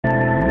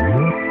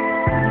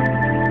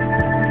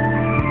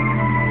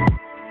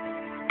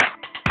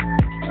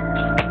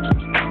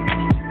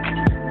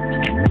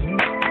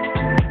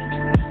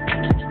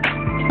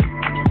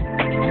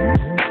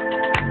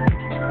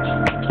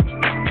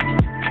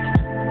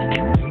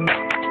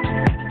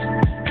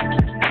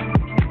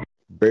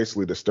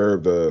basically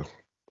disturb the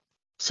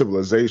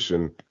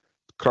civilization,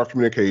 cut off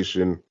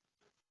communication,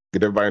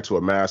 get everybody into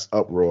a mass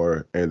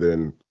uproar, and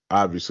then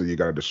obviously you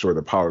got to destroy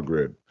the power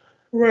grid.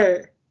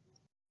 Right.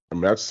 I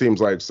mean, that seems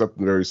like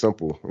something very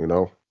simple,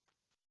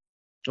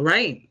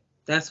 Right.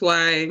 That's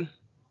why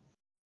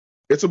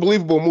it's a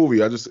believable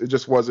movie. It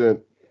just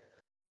wasn't.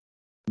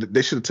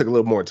 They should have took a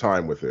little more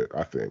time with it,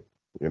 I think,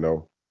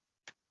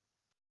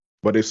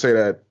 But they say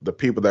that the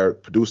people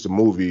that produced the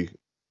movie,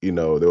 they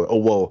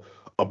were,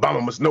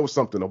 Obama must know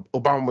something.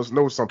 Obama must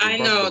know something. I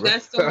know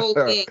that's the whole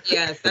thing.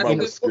 Yes,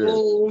 that's the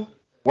whole.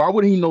 Why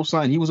would he know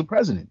something? He was a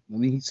president. I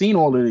mean, he's seen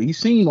all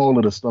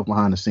of the stuff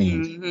behind the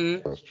scenes.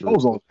 Mm-hmm. That's true. He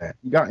knows all that.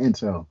 He got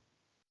intel.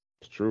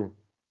 It's true.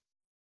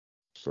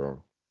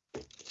 So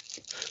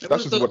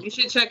You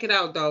should check it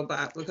out though,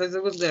 Bob, because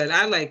it was good.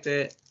 I liked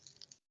it.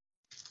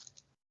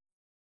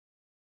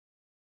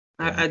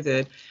 I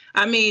did.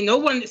 I mean,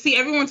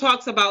 everyone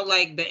talks about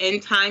like the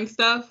end time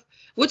stuff,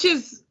 which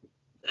is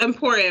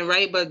important,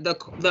 right? But the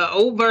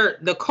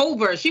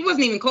covert, she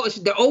wasn't even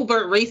the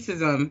overt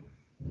racism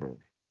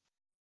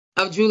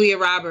of Julia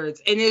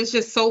Roberts, and it was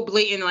just so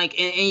blatant, like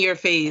in your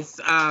face.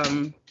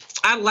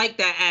 I like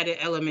that added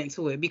element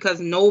to it because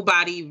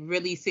nobody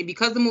really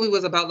because the movie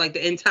was about like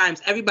the end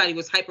times. Everybody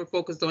was hyper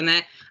focused on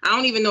that. I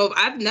don't even know if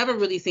I've never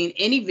really seen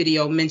any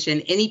video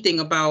mention anything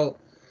about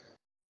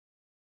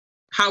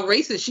how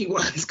racist she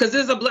was, because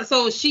there's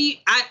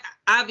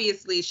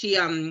obviously she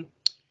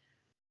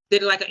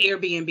did like an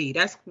Airbnb.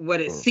 That's what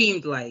it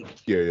seemed like.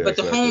 Yeah. But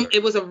the home,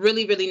 it was a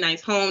really, really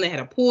nice home. They had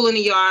a pool in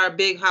the yard,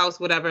 big house,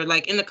 whatever,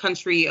 like in the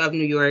country of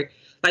New York,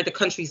 like the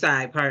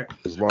countryside part.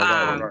 It's Long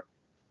Island.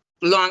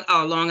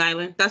 Long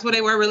Island. That's where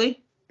they were,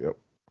 really? Yep.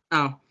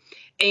 Oh.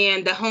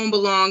 And the home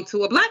belonged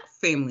to a black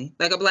family,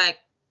 like a black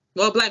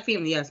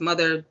family, yes.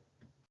 Mother,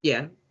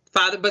 yeah.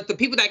 Father, but the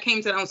people that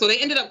came to the home, so they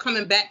ended up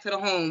coming back to the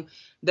home.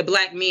 The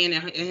black man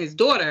and his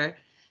daughter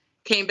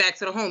came back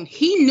to the home.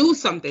 He knew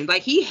something.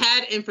 Like, he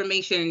had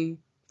information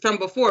from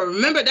before.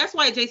 Remember, that's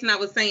why Jason, I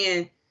was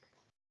saying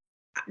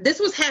this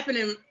was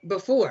happening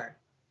before.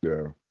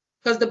 Yeah.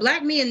 Because the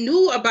black man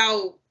knew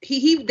about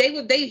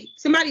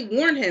somebody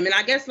warned him, and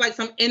I guess like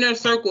some inner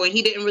circle, and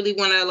he didn't really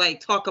want to like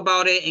talk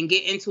about it and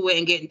get into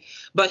it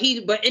but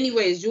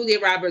anyways,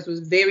 Julia Roberts was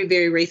very,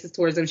 very racist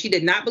towards them. She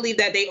did not believe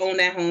that they owned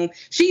that home.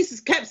 She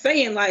kept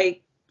saying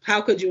like,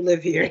 how could you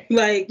live here?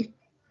 Like,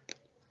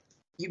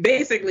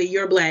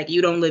 you're black,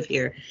 you don't live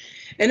here.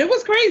 And it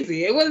was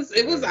crazy. It was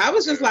I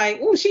was just like,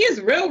 oh, she is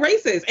real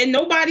racist, and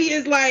nobody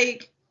is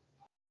like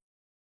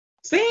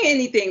saying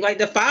anything. Like,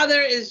 the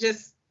father is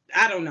just,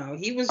 I don't know.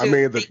 He was just, I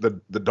mean,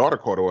 the daughter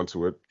caught on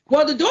to it.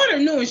 Well, the daughter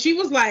knew, and she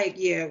was like,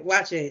 yeah,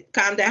 watch it,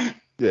 calm down.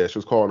 Yeah, she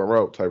was calling her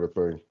out type of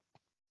thing.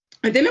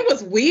 And then it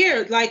was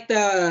weird, like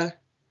the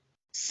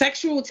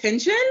sexual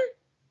tension.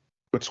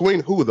 Between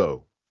who,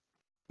 though?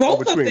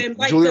 Both of them.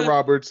 Like Julia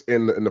Roberts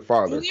and the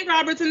father. Julia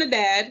Roberts and the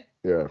dad.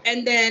 Yeah.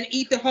 And then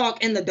Ethan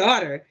Hawke and the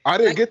daughter. I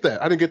didn't get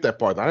that. I didn't get that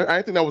part. I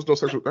didn't think that was no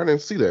sexual. I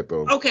didn't see that,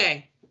 though.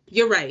 Okay,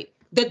 you're right.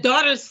 The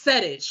daughter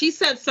said it. She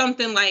said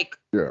something like,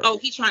 oh,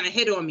 he's trying to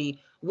hit on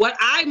me. What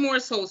I more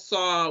so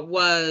saw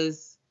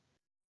was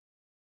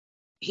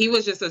he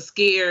was just a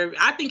scared.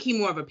 I think he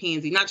more of a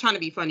pansy. Not trying to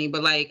be funny,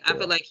 but like I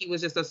feel like he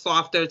was just a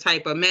softer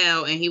type of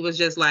male, and he was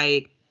just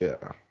like,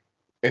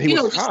 and he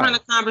was just trying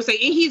to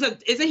conversate. And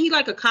isn't he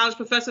like a college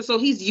professor? So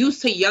he's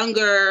used to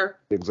younger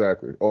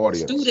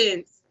audience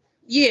students.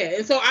 Yeah,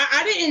 and so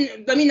I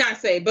didn't. Let me not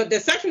say, but the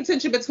sexual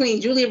tension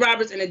between Julia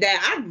Roberts and the dad,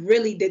 I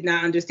really did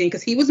not understand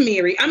because he was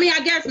married. I mean,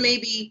 I guess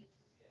maybe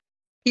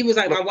he was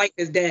like, my wife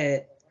is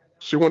dead.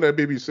 She wanted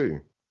that BBC.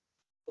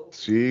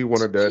 She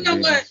wanted that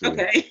BBC. What?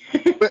 Okay.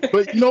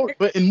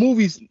 but in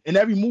movies, in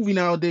every movie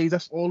nowadays,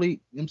 that's all they, you know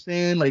what I'm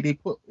saying? Like they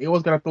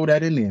always gotta throw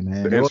that in there,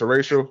 man. The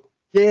interracial?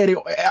 Yeah,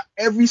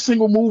 every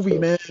single movie,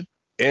 man.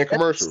 And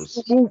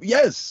commercials.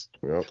 Yes.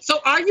 Yep. So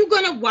are you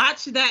gonna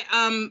watch that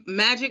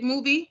Magic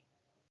movie?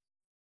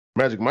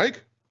 Magic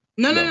Mike?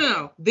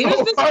 No. There's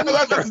this movie.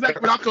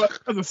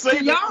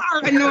 Y'all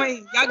are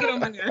annoying. Y'all get on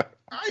my nerves.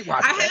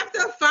 I have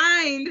to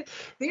find.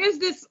 There's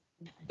this.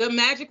 The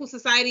Magical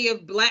Society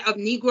of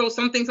Negro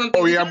something.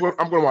 Oh yeah, I'm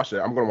gonna watch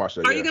that.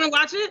 Are you gonna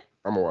watch it?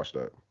 I'm gonna watch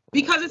that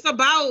because it's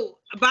about.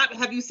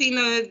 Have you seen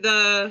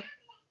the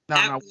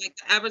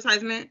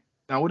advertisement?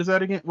 Now what is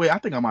that again? Wait, I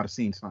think I might have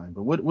seen something.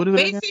 But what is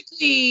it?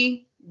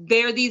 Basically,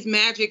 they're these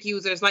magic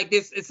users. Like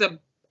this, it's a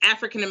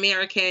African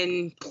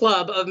American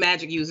club of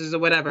magic users or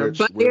whatever.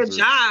 But their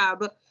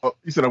job. Oh,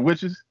 you said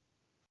witches?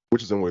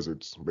 Witches and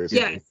wizards,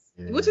 basically.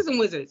 Yes, witches and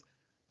wizards.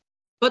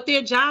 But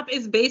their job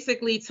is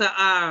basically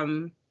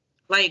to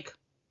like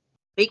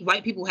make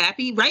white people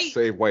happy, right?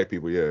 Save white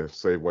people, yeah.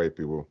 Save white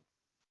people.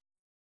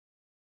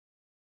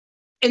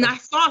 And I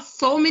saw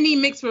so many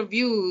mixed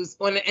reviews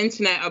on the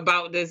internet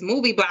about this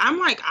movie, but I'm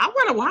like, I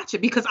want to watch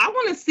it because I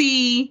want to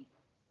see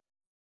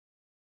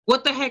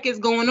what the heck is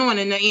going on.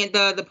 And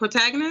the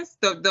protagonist,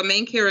 the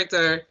main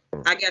character,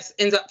 I guess,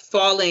 ends up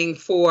falling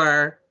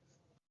for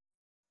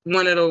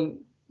one of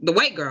the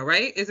white girl,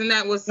 right? Isn't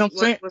that what's...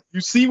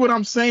 You see what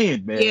I'm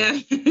saying, man? Yeah.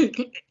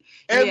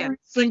 Every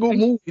single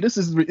movie. This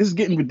is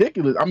getting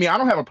ridiculous. I mean, I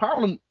don't have a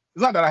problem.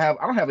 It's not that I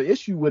don't have an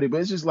issue with it, but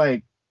it's just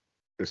like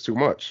it's too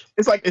much.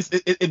 It's like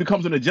it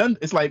becomes an agenda.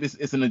 It's like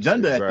it's an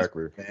agenda.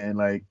 Exactly. And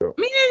like, I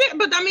mean,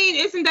 but I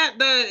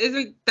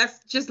mean,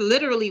 that's just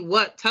literally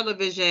what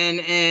television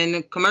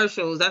and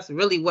commercials? That's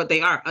really what they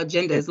are.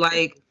 Agendas,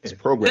 like it's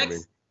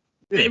programming.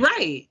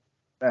 Right.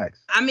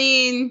 Facts. I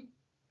mean,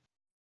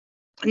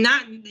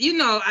 not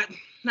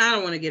I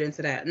don't want to get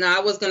into that. No, I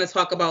was gonna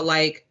talk about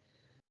like,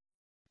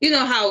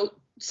 how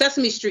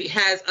Sesame Street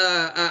has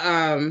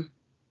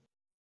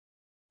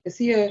is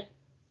he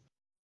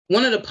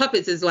one of the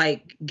puppets is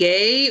like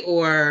gay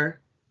or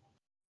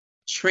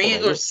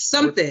trans or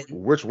something.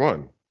 Which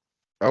one?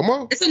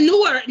 Elmo? It's a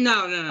newer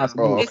no.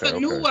 Oh, it's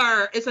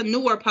a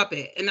newer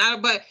puppet.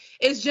 But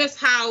it's just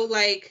how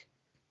like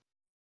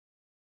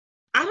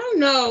I don't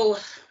know.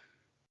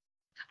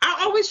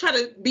 I always try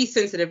to be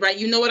sensitive, right?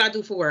 You know what I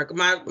do for work.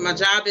 My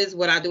job is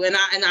what I do, and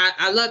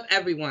I love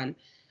everyone.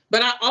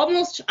 But I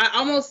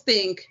almost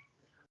think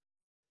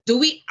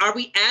are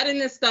we adding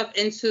this stuff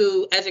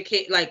into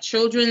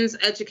children's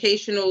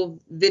educational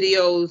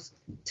videos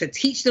to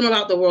teach them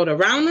about the world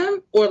around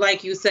them? Or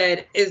like you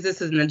said, is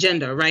this an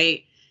agenda,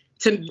 right?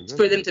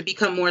 For them to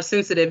become more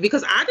sensitive?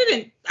 Because I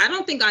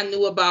don't think I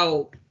knew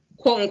about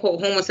quote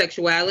unquote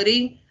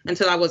homosexuality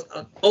until I was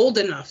old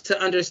enough to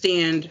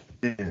understand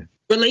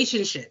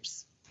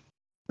relationships.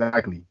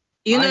 Exactly.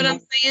 You know what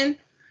I'm saying?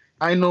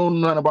 I know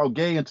nothing about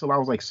gay until I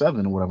was like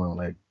 7 or whatever.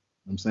 Like,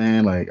 I'm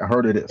saying, like, I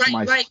heard it.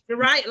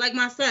 Right. Like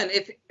my son.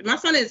 If my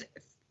son is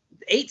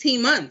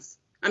 18 months,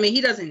 I mean,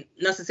 he doesn't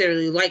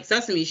necessarily like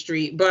Sesame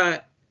Street,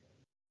 but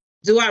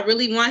do I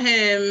really want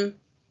him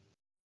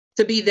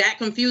to be that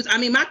confused? I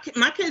mean,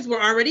 my kids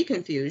were already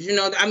confused.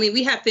 I mean,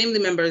 we have family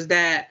members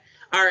that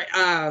are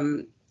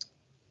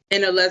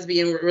in a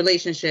lesbian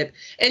relationship,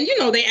 and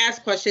they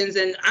ask questions,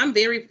 and I'm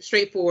very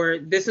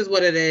straightforward. This is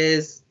what it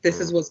is. This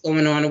is what's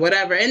going on, or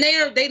whatever. And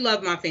they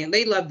love my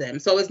family. They love them,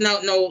 so it's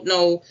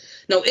no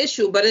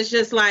issue. But it's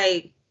just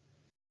like,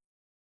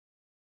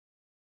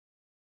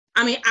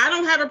 I mean, I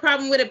don't have a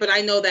problem with it, but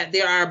I know that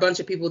there are a bunch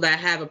of people that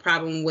have a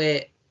problem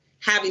with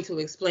having to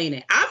explain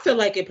it. I feel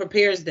like it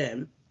prepares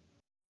them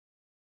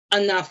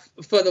enough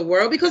for the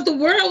world, because the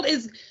world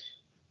is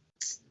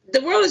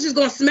just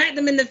going to smack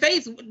them in the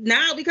face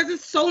now because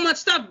it's so much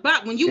stuff.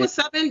 But when you were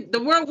 7,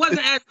 the world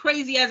wasn't as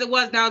crazy as it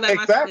was now that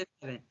my son is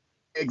 7.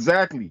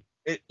 Exactly.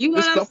 You know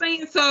what I'm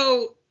saying?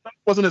 So it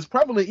wasn't as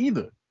prevalent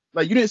either.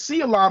 Like, you didn't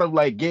see a lot of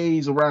like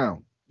gays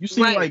around. You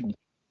see like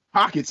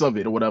pockets of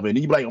it or whatever, and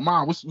you be like, "Oh,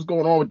 Mom, what's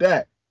going on with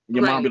that?" And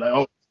your mom be like,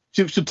 "Oh,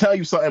 she'll tell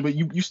you something, but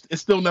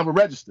it's still never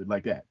registered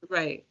like that."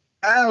 Right.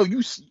 Oh,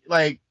 you see,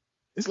 like,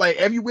 it's like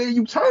everywhere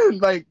you turn,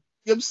 like,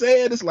 you know what I'm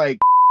saying? It's like,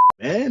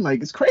 man,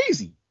 like, it's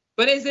crazy.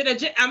 But is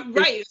it I'm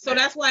right. So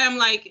that's why I'm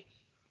like,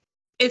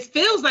 it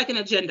feels like an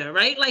agenda,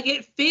 right? Like,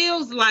 it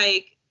feels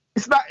like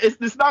it's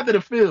not that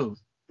it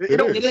feels. It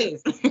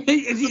is.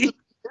 It's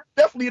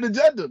definitely an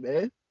agenda,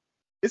 man.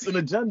 It's an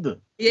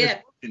agenda. Yeah.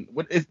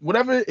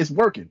 Whatever is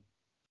working.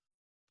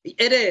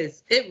 It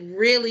is. It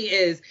really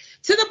is.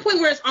 To the point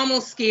where it's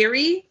almost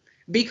scary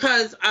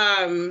because,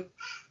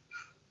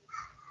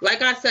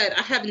 like I said,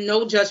 I have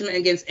no judgment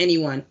against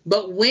anyone.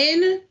 But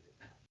when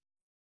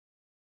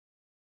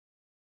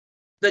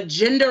the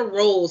gender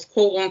roles,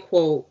 quote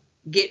unquote,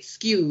 get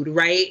skewed,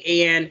 right?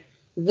 And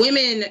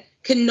women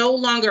can no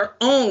longer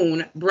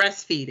own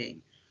breastfeeding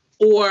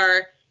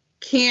or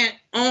can't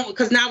own,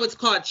 because now it's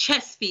called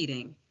chest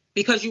feeding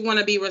because you want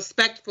to be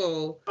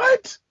respectful.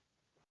 What?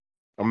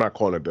 I'm not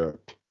calling it that.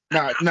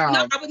 No,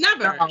 I would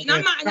never. I'm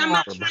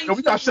not trying to.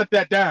 We gotta shut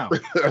that down.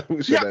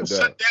 Shut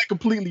that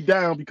completely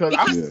down because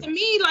to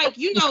me, like,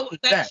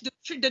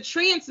 the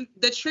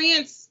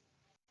trans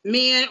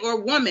man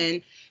or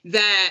woman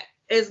that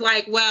is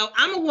like, well,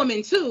 I'm a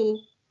woman too,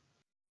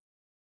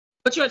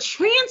 but you're a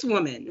trans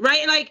woman,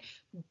 right? Like,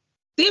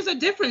 there's a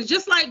difference.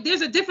 Just like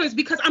there's a difference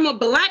because I'm a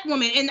Black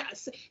woman, and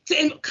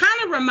it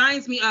kind of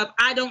reminds me of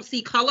I don't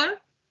see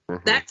color,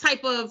 that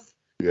type of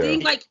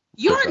thing. Like,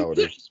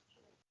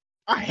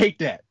 I hate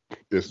that.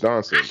 It's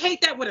nonsense. I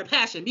hate that with a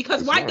passion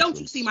because why don't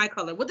you see my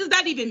color? What does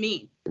that even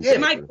mean?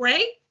 Exactly. Am I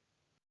gray?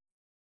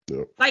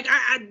 Yep. Like,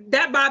 I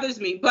that bothers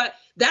me. But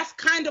that's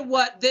kind of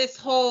what this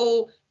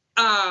whole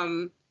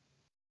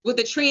with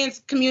the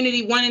trans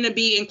community wanting to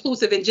be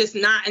inclusive and just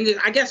not, and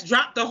I guess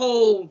drop the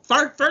whole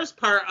first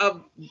part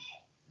of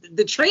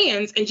the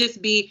trans and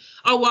just be,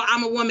 oh, well,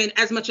 I'm a woman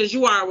as much as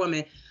you are a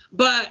woman.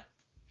 But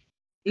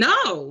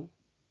no,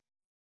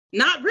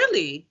 not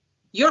really.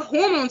 Your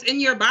hormones in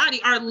your body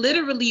are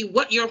literally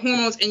what your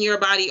hormones in your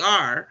body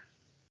are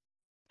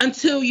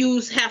until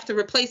you have to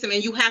replace them.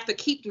 And you have to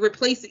keep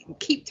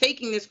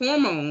taking this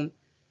hormone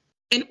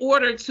in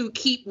order to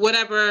keep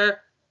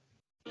whatever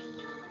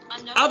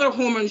other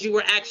hormones you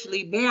were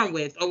actually born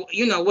with, or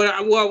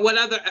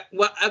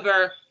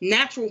whatever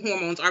natural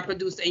hormones are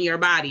produced in your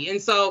body.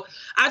 And so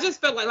I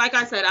just felt like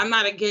I said, I'm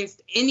not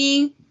against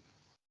anyone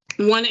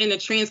in the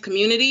trans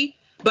community,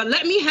 but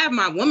let me have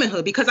my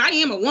womanhood because I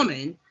am a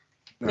woman.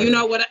 You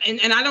know what?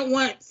 And I don't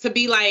want to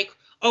be like,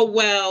 oh,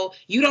 well,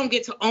 you don't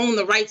get to own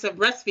the rights of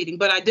breastfeeding,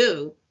 but I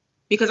do,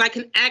 because I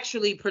can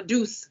actually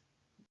produce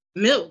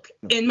milk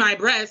in my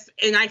breast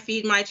and I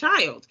feed my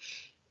child.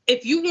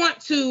 If you want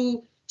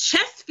to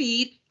chest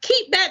feed,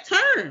 keep that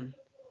term.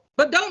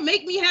 But don't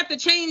make me have to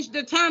change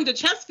the term to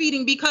chest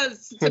feeding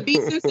because to be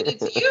sensitive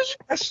to you.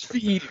 Chest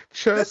feed.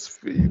 Chest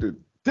feeding.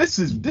 This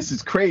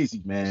is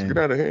crazy, man. It's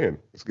getting out of hand.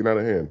 It's getting out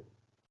of hand.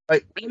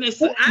 Like,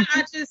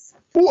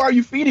 who are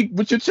you feeding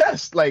with your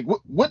chest? Like,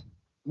 what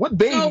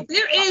baby?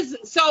 There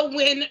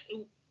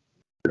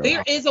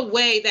is a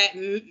way that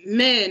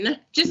men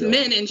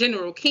in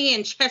general,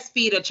 can chest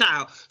feed a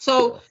child.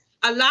 So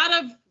a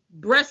lot of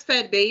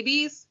breastfed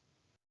babies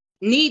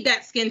need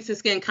that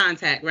skin-to-skin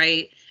contact,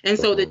 right? And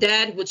so the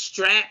dad would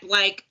strap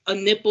like a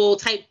nipple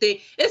type thing.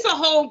 It's a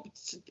whole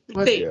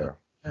thing. Yeah,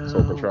 it's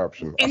a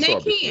contraption. And they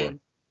can.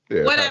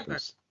 Yeah, whatever.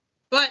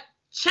 But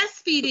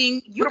chest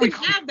feeding, you can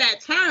have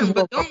that term,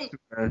 but don't.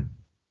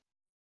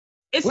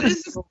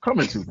 It's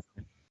coming to?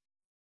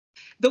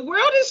 The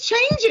world is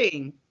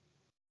changing.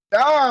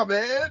 Nah,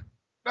 man.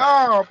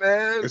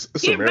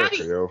 It's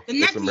America, yo. The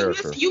next,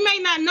 listen, you may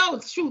not know.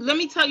 Shoot, let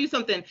me tell you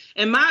something.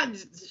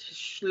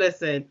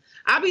 Listen,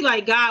 I'll be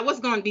like, God, what's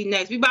going to be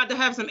next? We about to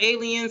have some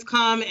aliens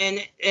come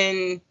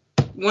and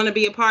want to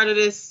be a part of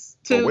this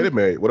too. Oh, wait a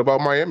minute. What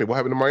about Miami? What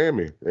happened to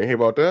Miami? Ain't hear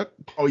about that?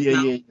 Oh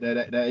yeah.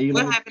 That alien.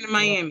 What happened to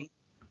Miami?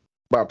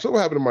 Bob, so what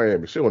happened to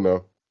Miami? She don't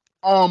know.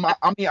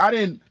 I mean, I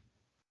didn't.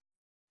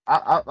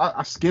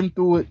 I skimmed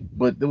through it,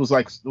 but there was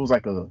like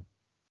a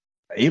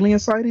alien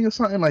sighting or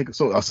something, like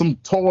some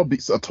tall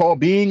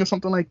being or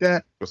something like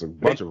that. There's a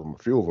bunch of them, a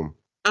few of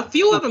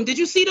them. Did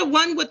you see the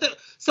one with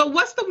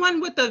what's the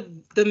one with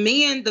the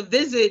man, the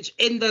visage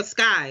in the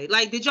sky?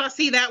 Like, did y'all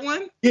see that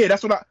one? Yeah,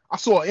 that's what I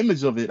saw an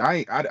image of it.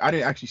 I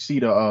didn't actually see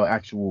the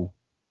actual,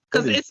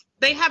 because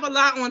they have a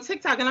lot on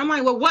TikTok, and I'm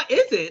like, well, what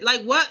is it?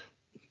 Like, what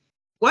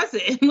was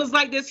it? It was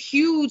like this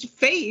huge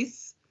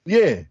face.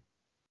 Yeah.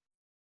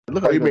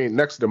 You mean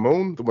next to the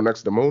moon? The one next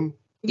to the moon?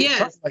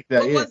 Yes. Like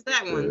that. What was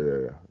that one?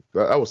 Yeah.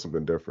 That was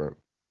something different.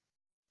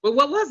 But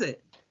what was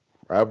it?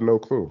 I have no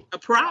clue. A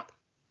prop?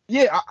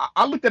 Yeah,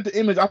 I looked at the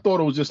image. I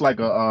thought it was just like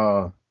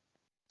a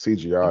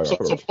CGI.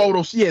 Some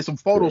photos. Yeah, some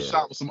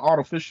Photoshop with some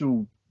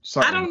artificial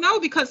something. I don't know,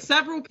 because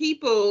several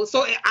people.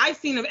 So I've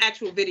seen an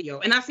actual video,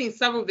 and I've seen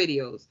several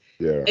videos.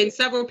 Yeah. And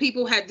several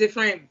people had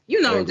different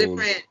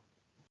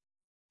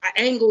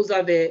angles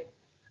of it.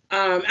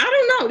 I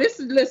don't know.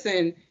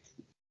 Listen.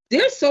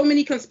 There's so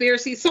many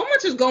conspiracies. So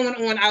much is going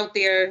on out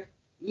there.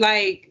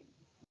 Like.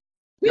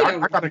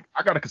 I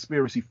got a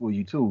conspiracy for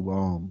you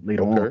too.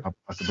 Later on,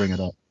 I can bring it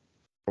up.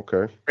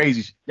 Okay.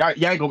 Crazy. Y'all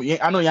ain't gonna.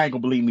 I know y'all ain't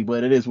gonna believe me,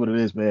 but it is what it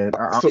is, man.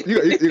 So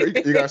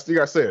you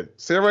gotta say it.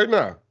 Say it right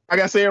now. I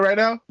gotta say it right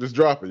now. Just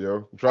drop it,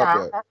 yo.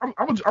 Drop that.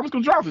 I'm just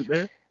gonna drop it,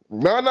 man.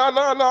 No.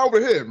 I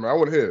wanna hear it, man. I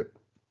wanna hear it.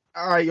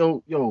 All right,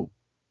 yo.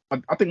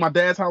 I think my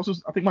dad's house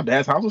is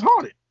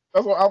haunted.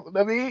 That's what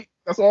I mean.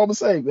 That's all I'm gonna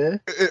say, man.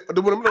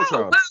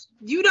 Well,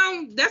 you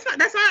don't. That's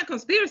not a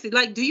conspiracy.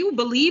 Like, do you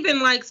believe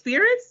in like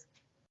spirits?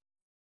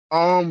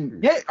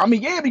 Yeah, I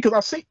mean, yeah, because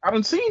I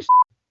done seen shit. You know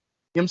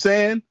what I'm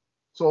saying?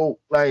 So,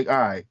 like, all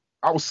right,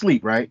 I was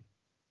asleep, right?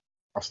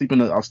 I'll sleep in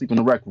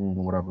the rec room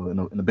or whatever,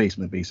 in the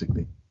basement,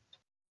 basically.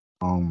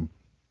 And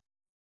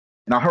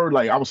I heard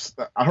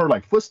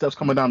like footsteps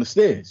coming down the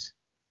stairs.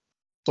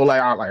 So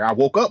I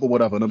woke up or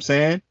whatever, you know what I'm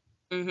saying?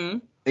 Mm-hmm.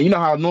 And you know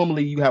how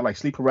normally you have like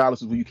sleep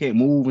paralysis where you can't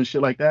move and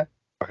shit like that?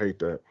 I hate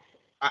that.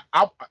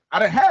 I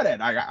didn't have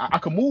that. I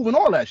could move and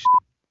all that shit.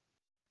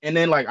 And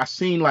then like I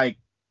seen like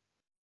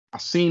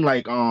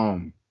something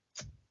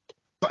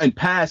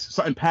past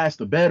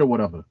the bed or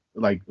whatever.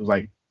 Like it was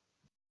like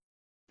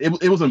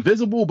it was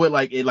invisible, but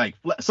like it like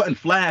something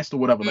flashed or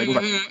whatever. Like it was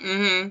like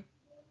mm-hmm.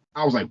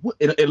 I was like, what?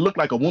 It looked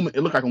like a woman.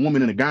 It looked like a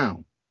woman in a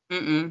gown.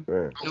 Mm-mm.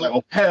 I was like,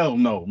 oh hell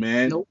no,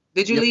 man. Nope.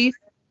 Did you leave?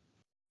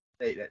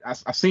 Hey, I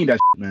seen that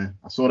shit, man.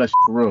 I saw that shit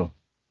for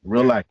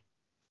real life.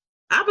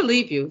 I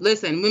believe you.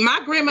 Listen, when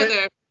my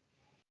grandmother